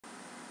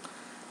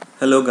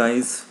Hello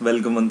guys,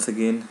 welcome once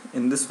again.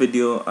 In this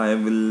video I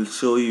will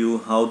show you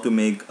how to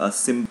make a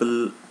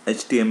simple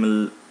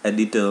HTML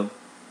editor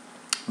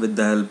with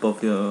the help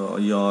of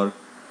your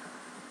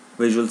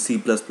Visual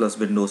C++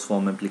 Windows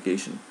Form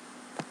application.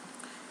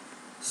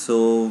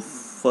 So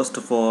first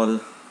of all,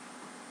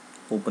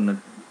 open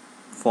a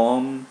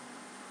form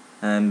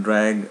and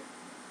drag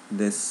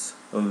this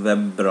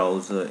web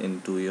browser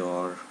into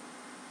your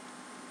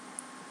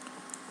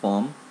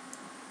form.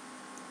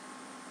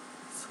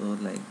 So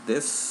like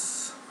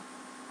this,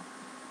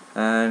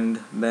 and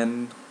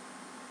then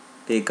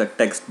take a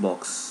text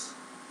box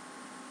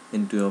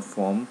into your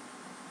form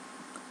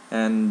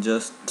and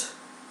just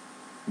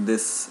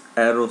this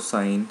arrow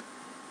sign,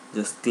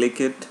 just click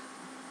it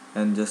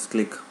and just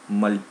click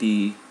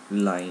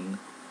multi-line.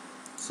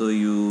 So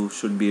you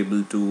should be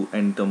able to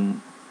enter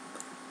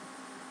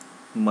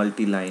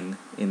multi-line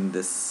in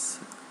this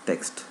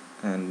text,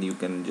 and you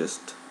can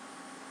just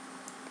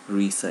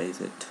resize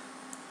it.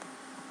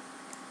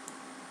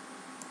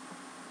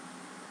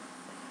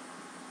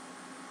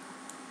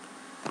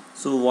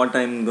 So what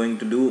I'm going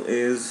to do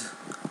is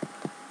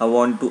I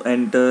want to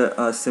enter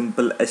a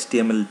simple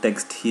HTML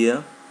text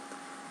here,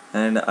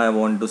 and I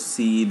want to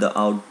see the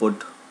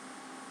output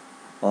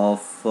of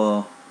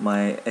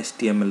my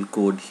HTML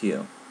code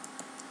here.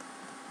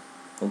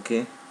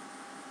 Okay,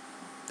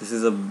 this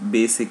is a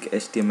basic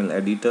HTML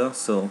editor,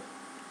 so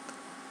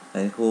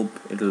I hope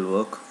it will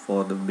work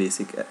for the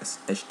basic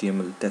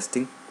HTML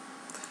testing.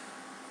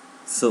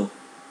 So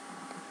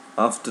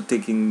after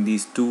taking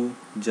these two,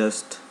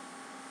 just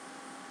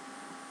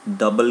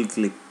double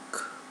click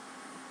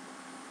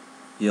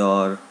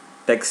your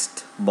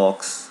text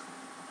box,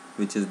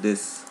 which is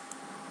this.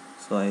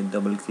 So I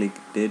double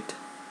clicked it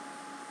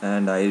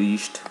and I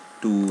reached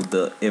to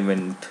the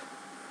event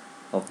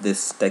of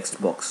this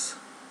text box.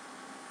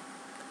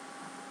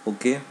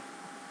 Okay,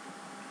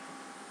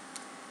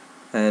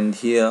 and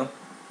here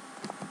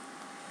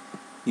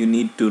you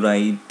need to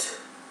write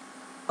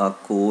a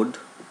code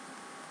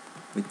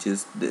which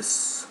is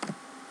this.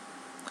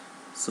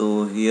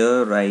 So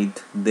here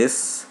write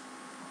this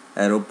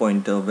arrow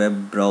pointer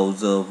web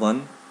browser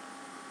 1,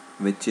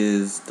 which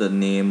is the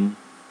name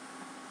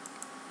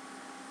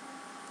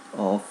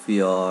of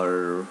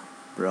your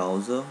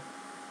browser.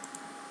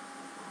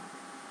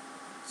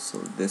 So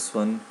this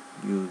one,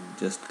 you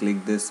just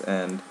click this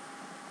and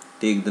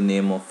take the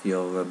name of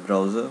your web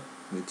browser,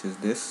 which is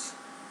this,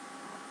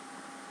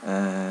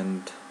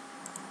 and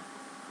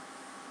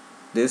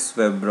this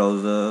web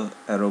browser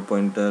arrow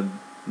pointer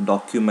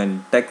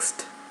document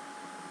text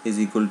is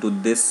equal to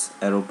this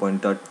arrow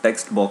pointer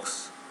text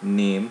box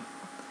name.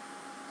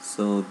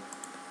 So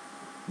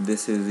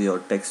this is your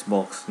text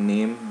box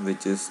name,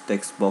 which is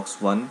text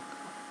box 1.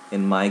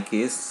 In my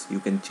case, you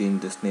can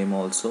change this name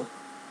also,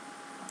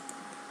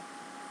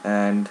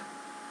 and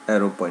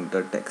arrow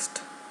pointer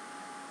text.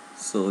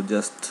 So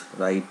just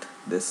write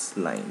this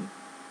line.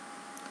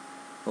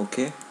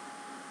 Okay,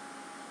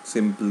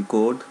 simple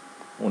code,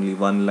 only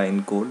one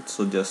line code.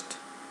 So just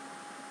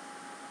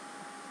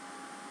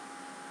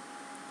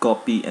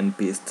copy and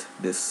paste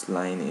this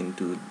line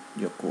into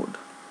your code,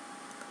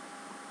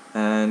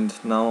 and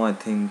now I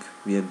think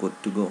we are good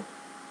to go.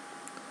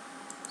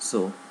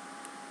 So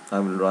I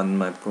will run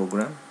my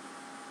program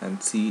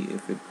and see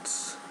if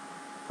it's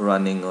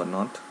running or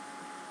not.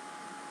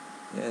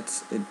 Yeah,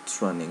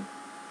 it's running.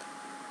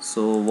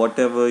 So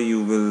whatever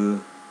you will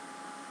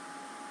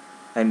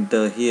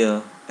enter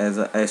here as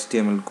a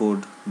HTML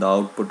code, the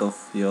output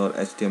of your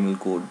HTML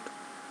code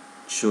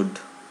should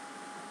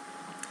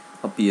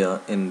appear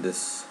in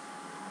this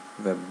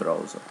web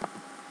browser.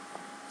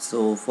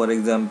 So for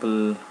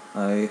example,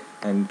 I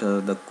enter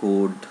the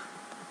code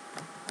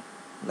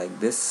like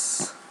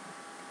this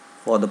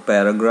for the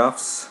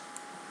paragraphs,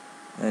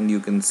 and you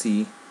can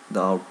see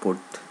the output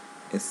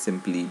is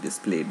simply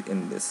displayed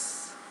in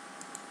this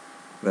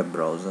web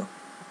browser.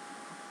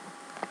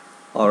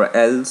 Or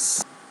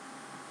else,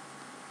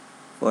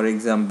 for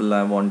example,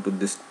 I want to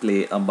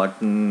display a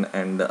button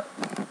and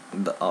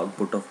the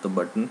output of the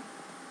button.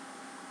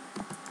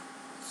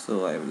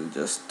 So I will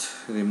just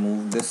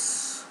remove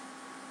this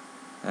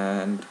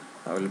and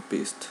I will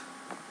paste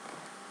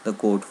the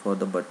code for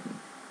the button,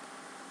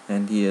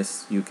 and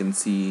yes, you can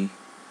see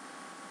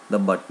the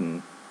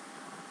button.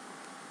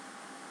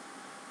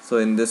 So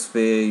in this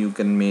way you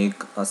can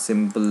make a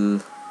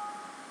simple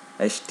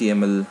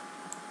HTML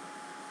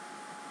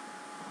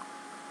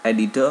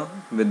editor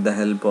with the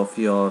help of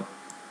your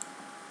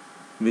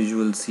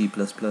Visual C++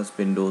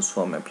 Windows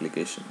Form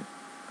application.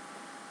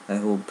 I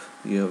hope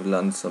you have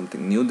learned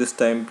something new this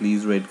time.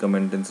 Please rate,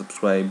 comment and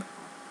subscribe,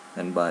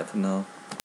 and bye for now.